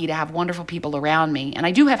lucky to have wonderful people around me, and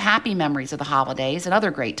I do have happy memories of the holidays and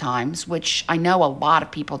other great times, which I know a lot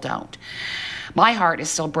of people don't. My heart is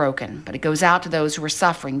still broken, but it goes out to those who are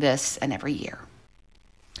suffering this and every year.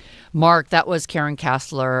 Mark, that was Karen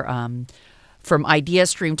Kassler from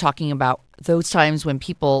IdeaStream talking about those times when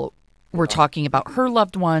people were talking about her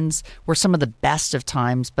loved ones were some of the best of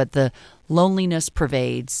times, but the loneliness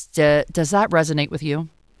pervades. Does that resonate with you?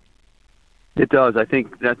 It does. I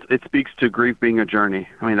think it speaks to grief being a journey.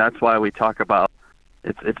 I mean, that's why we talk about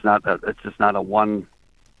it's just not a one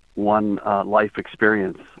life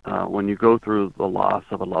experience. When you go through the loss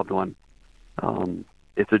of a loved one,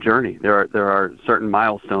 it's a journey. There are certain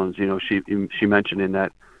milestones. You know, she mentioned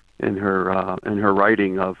in her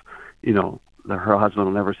writing of, you know, that her husband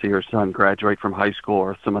will never see her son graduate from high school,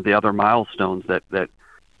 or some of the other milestones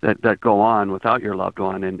that go on without your loved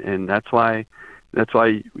one, and that's why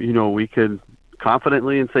you know, we could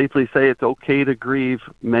confidently and safely say it's okay to grieve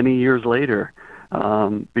many years later,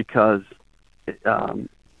 because I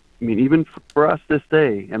mean, even for us this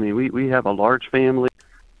day, I mean, we have a large family.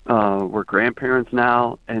 We're grandparents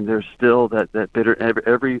now, and there's still that bitter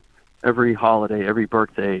every holiday, every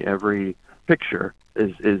birthday, every picture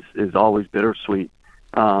is always bittersweet.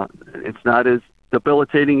 It's not as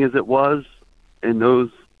debilitating as it was in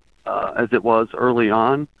those as it was early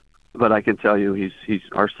on, but I can tell you, he's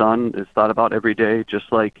our son is thought about every day,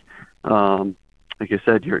 just like I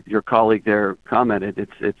said, your colleague there commented.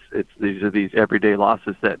 It's these everyday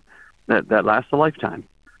losses that last a lifetime,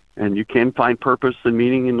 and you can find purpose and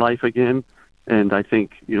meaning in life again. And I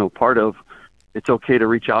think, you know, part of it's okay to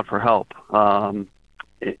reach out for help.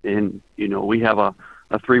 And you know, we have a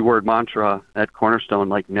 3-word mantra at Cornerstone,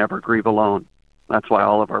 like never grieve alone. That's why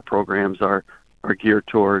all of our programs are geared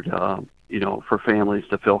toward you know, for families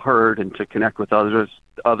to feel heard and to connect with others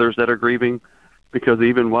that are grieving, because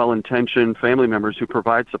even well-intentioned family members who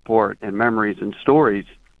provide support and memories and stories,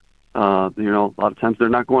 you know, a lot of times they're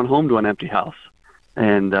not going home to an empty house,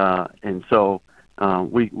 and so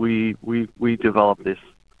we develop this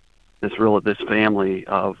family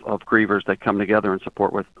of grievers that come together and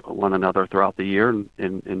support with one another throughout the year,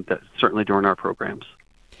 and certainly during our programs.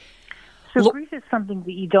 So grief is something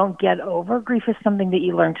that you don't get over. Grief is something that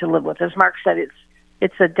you learn to live with. As Mark said,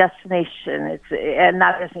 it's a destination. And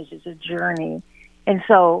not a destination. It's a journey. And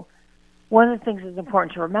so one of the things that's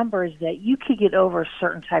important to remember is that you could get over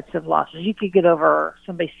certain types of losses. You could get over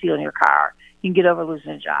somebody stealing your car. You can get over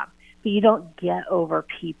losing a job. But you don't get over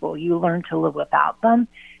people. You learn to live without them,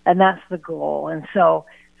 and that's the goal. And so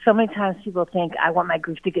many times people think, I want my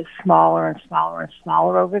grief to get smaller and smaller and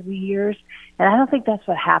smaller over the years, and I don't think that's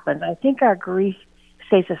what happens. I think our grief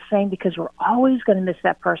stays the same because we're always going to miss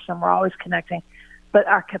that person. We're always connecting. But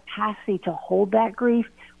our capacity to hold that grief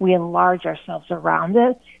we enlarge ourselves around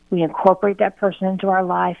it. We incorporate that person into our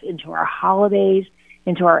life, into our holidays,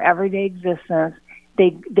 into our everyday existence.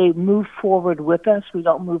 They move forward with us. We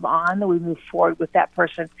don't move on. We move forward with that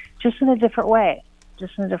person just in a different way.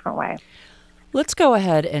 Let's go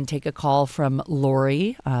ahead and take a call from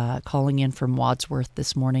Lori, calling in from Wadsworth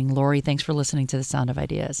this morning. Lori, thanks for listening to The Sound of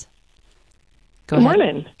Ideas. Good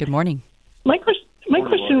morning. Good morning. My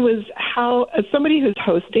question was how, as somebody who's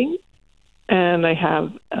hosting, and I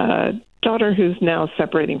have a daughter who's now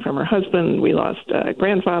separating from her husband. We lost a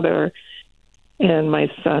grandfather, and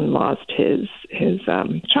my son lost his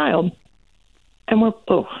child. And we're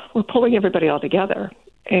pulling everybody all together.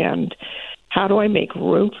 And how do I make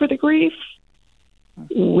room for the grief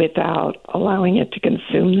without allowing it to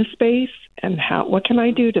consume the space? And what can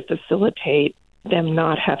I do to facilitate them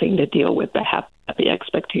not having to deal with the happy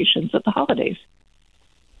expectations of the holidays?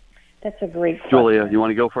 That's a great question. Julia, you want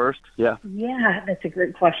to go first? Yeah. Yeah, that's a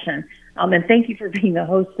great question. And thank you for being the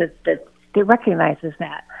host that recognizes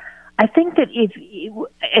that. I think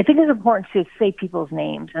it's important to say people's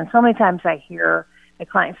names. And so many times I hear a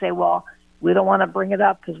client say, well, we don't want to bring it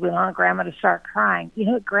up because we don't want grandma to start crying. You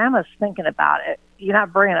know, grandma's thinking about it. You're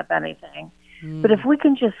not bringing up anything. But if we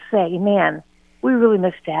can just say, man, we really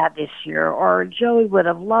miss Dad this year, or Joey would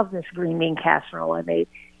have loved this green bean casserole I made.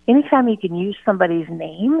 Anytime you can use somebody's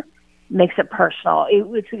name, makes it personal.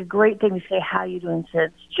 It's a great thing to say, how you doing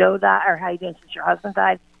since Joe died, or how you doing since your husband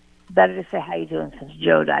died. It's better to say, how you doing since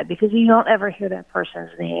Joe died, because you don't ever hear that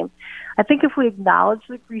person's name. I think if we acknowledge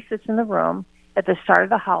the grief that's in the room at the start of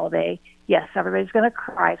the holiday, yes, everybody's going to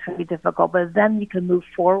cry. It's going to be difficult, but then you can move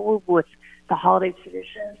forward with the holiday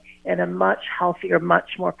traditions in a much healthier,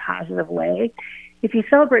 much more positive way. If you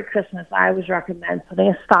celebrate Christmas, I always recommend putting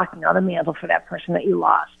a stocking on the mantle for that person that you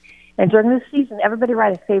lost. And during the season, everybody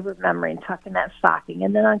write a favorite memory and tuck in that stocking.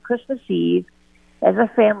 And then on Christmas Eve, as a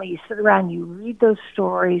family, you sit around, you read those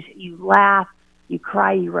stories, you laugh, you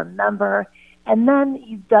cry, you remember, and then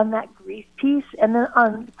you've done that grief piece. And then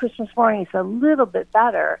on Christmas morning, it's a little bit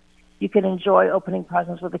better. You can enjoy opening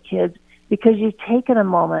presents with the kids because you've taken a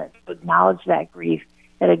moment to acknowledge that grief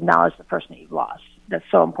and acknowledge the person that you've lost. That's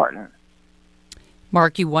so important.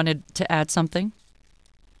 Mark, you wanted to add something?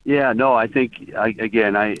 Yeah, no, I think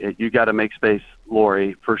you got to make space,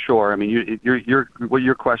 Lori, for sure. I mean, what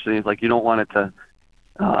you're questioning is like you don't want it to,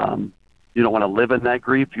 you don't want to live in that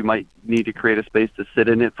grief. You might need to create a space to sit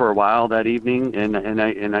in it for a while that evening.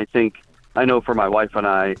 And I think I know for my wife and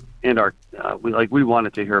I and our we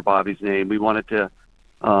wanted to hear Bobby's name. We wanted to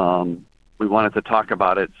talk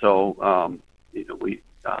about it. So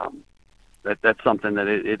that's something that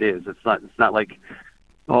it is. It's not like,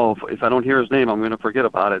 oh, if I don't hear his name, I'm going to forget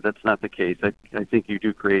about it. That's not the case. I think you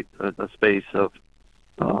do create a space of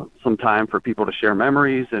some time for people to share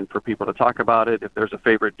memories and for people to talk about it. If there's a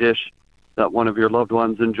favorite dish that one of your loved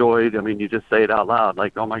ones enjoyed, I mean, you just say it out loud,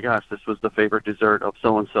 like, oh my gosh, this was the favorite dessert of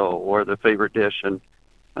so-and-so or the favorite dish. And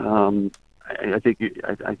I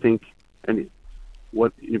think,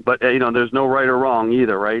 but there's no right or wrong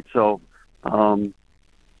either, right? So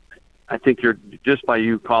I think just by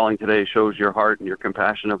you calling today shows your heart and your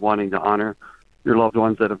compassion of wanting to honor your loved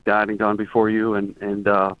ones that have died and gone before you. And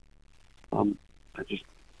just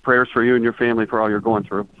prayers for you and your family for all you're going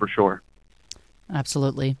through, for sure.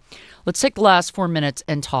 Absolutely. Let's take the last 4 minutes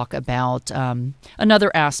and talk about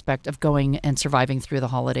another aspect of going and surviving through the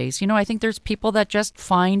holidays. I think there's people that just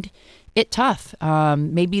find it tough.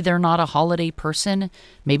 Maybe they're not a holiday person.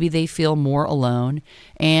 Maybe they feel more alone.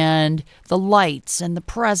 And the lights and the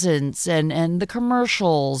presents and the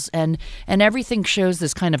commercials and everything shows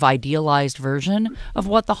this kind of idealized version of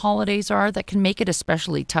what the holidays are that can make it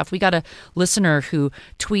especially tough. We got a listener who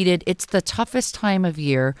tweeted, "It's the toughest time of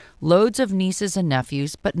year. Loads of nieces and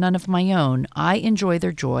nephews, but none of my own. I enjoy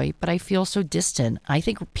their joy, but I feel so distant." I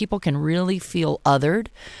think people can really feel othered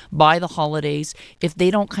by the holidays if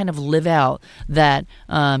they don't kind of live out that,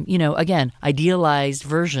 again, idealized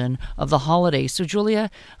version of the holidays. So, Julia,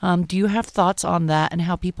 do you have thoughts on that and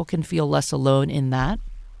how people can feel less alone in that?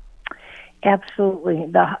 Absolutely.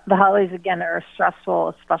 The holidays, again, are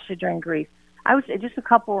stressful, especially during grief. I would say just a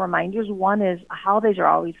couple reminders. One is holidays are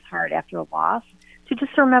always hard after a loss. So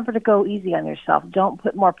just remember to go easy on yourself. Don't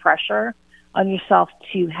put more pressure on yourself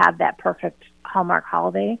to have that perfect Hallmark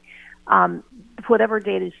holiday. Whatever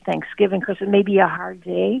day it is, Thanksgiving, Christmas, may be a hard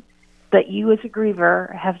day, but you as a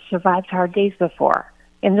griever have survived hard days before,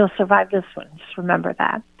 and you'll survive this one. Just remember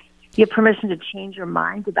that. You have permission to change your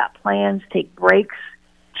mind about plans, take breaks,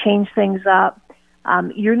 change things up.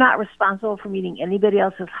 You're not responsible for meeting anybody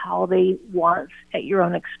else's holiday wants at your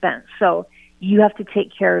own expense. So you have to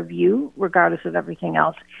take care of you regardless of everything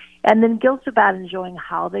else. And then guilt about enjoying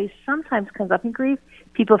holidays sometimes comes up in grief.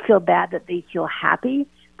 People feel bad that they feel happy,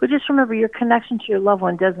 but just remember your connection to your loved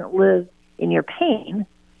one doesn't live in your pain.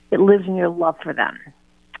 It lives in your love for them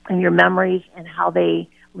and your memories and how they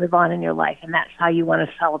live on in your life. And that's how you want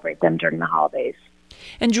to celebrate them during the holidays.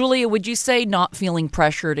 And Julia, would you say not feeling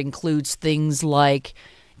pressured includes things like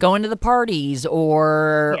going to the parties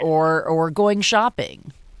or going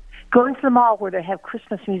shopping? Going to the mall where they have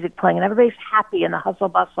Christmas music playing and everybody's happy in the hustle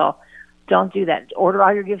bustle. Don't do that. Order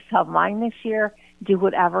all your gifts online this year. Do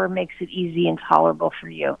whatever makes it easy and tolerable for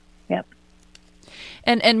you. Yep.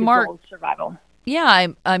 And Mark, survival. Yeah,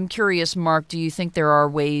 I'm curious, Mark, do you think there are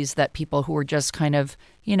ways that people who are just kind of,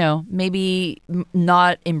 maybe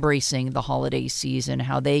not embracing the holiday season,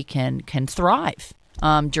 how they can thrive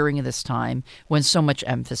during this time when so much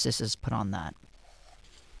emphasis is put on that?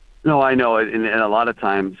 No, I know it, and a lot of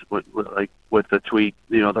times, with the tweet,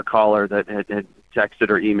 the caller that had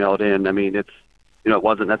texted or emailed in, I mean, it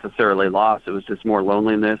wasn't necessarily loss. It was just more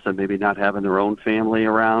loneliness and maybe not having their own family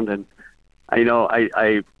around. And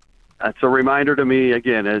I it's a reminder to me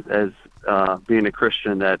again, as being a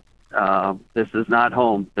Christian, that this is not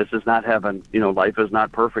home. This is not heaven. Life is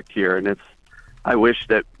not perfect here, and I wish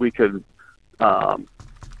that we could.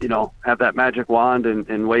 Have that magic wand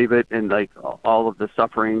and wave it, and like all of the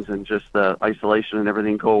sufferings and just the isolation and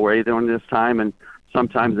everything go away during this time. And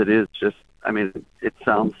sometimes it is just,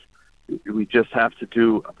 we just have to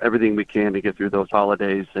do everything we can to get through those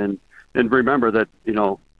holidays and remember that,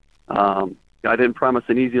 God didn't promise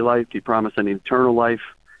an easy life. He promised an eternal life.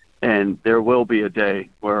 And there will be a day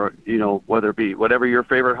where, whether it be whatever your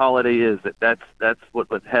favorite holiday is, that's what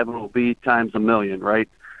heaven will be times a million, right?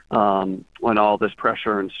 When all this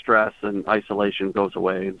pressure and stress and isolation goes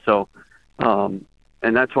away. And so, and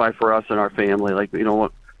that's why for us and our family,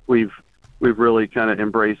 we've really kind of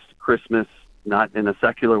embraced Christmas, not in a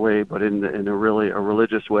secular way, but in a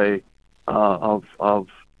religious way, of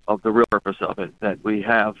the real purpose of it, that we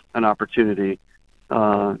have an opportunity,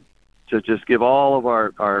 to just give all of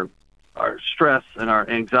our stress and our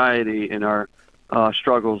anxiety and our,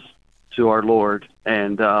 struggles to our Lord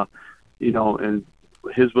and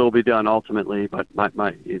His will be done ultimately, but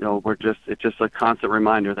it's just a constant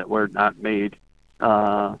reminder that we're not made,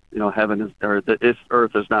 heaven is, or this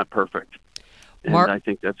earth is not perfect. And Mark, I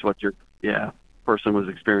think that's what your person was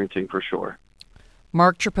experiencing for sure.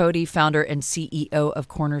 Mark Tripodi, founder and CEO of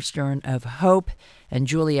Cornerstone of Hope, and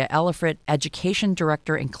Julia Ellifrit, education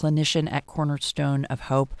director and clinician at Cornerstone of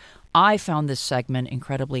Hope. I found this segment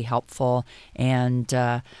incredibly helpful, and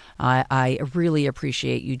I really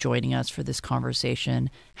appreciate you joining us for this conversation.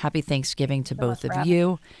 Happy Thanksgiving to both of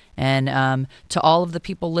you. And to all of the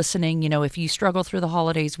people listening, if you struggle through the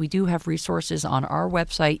holidays, we do have resources on our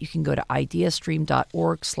website. You can go to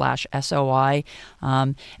ideastream.org/SOI.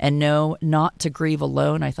 And no, not to grieve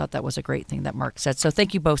alone. I thought that was a great thing that Mark said. So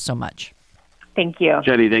thank you both so much. Thank you.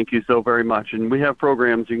 Jenny, thank you so very much. And we have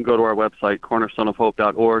programs. You can go to our website,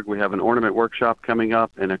 cornerstoneofhope.org. We have an ornament workshop coming up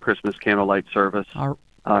and a Christmas candlelight service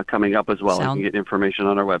coming up as well. You can get information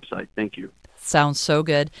on our website. Thank you. Sounds so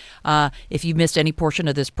good. If you missed any portion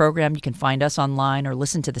of this program, you can find us online or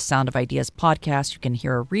listen to the Sound of Ideas podcast. You can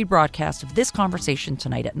hear a rebroadcast of this conversation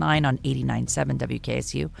tonight at 9 on 89.7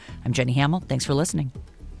 WKSU. I'm Jenny Hamill. Thanks for listening.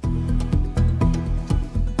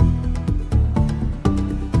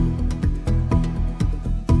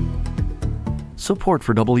 Support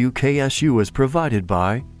for WKSU is provided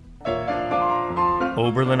by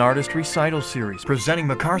Oberlin Artist Recital Series, presenting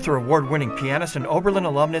MacArthur Award-winning pianist and Oberlin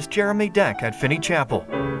alumnus Jeremy Deck at Finney Chapel.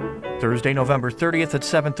 Thursday, November 30th at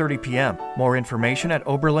 7:30 p.m. More information at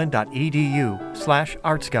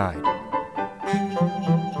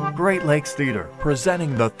oberlin.edu/artsguide. Great Lakes Theater,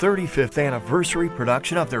 presenting the 35th anniversary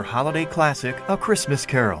production of their holiday classic, A Christmas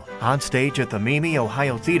Carol, on stage at the Mimi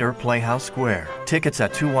Ohio Theater Playhouse Square. Tickets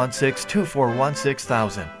at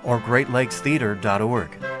 216-241-6000 or greatlakestheater.org.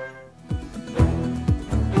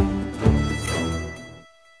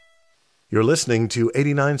 You're listening to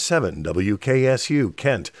 89.7 WKSU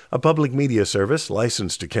Kent, a public media service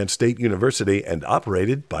licensed to Kent State University and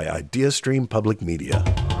operated by IdeaStream Public Media.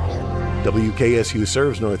 WKSU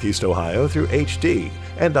serves Northeast Ohio through HD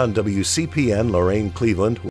and on WCPN Lorain, Cleveland,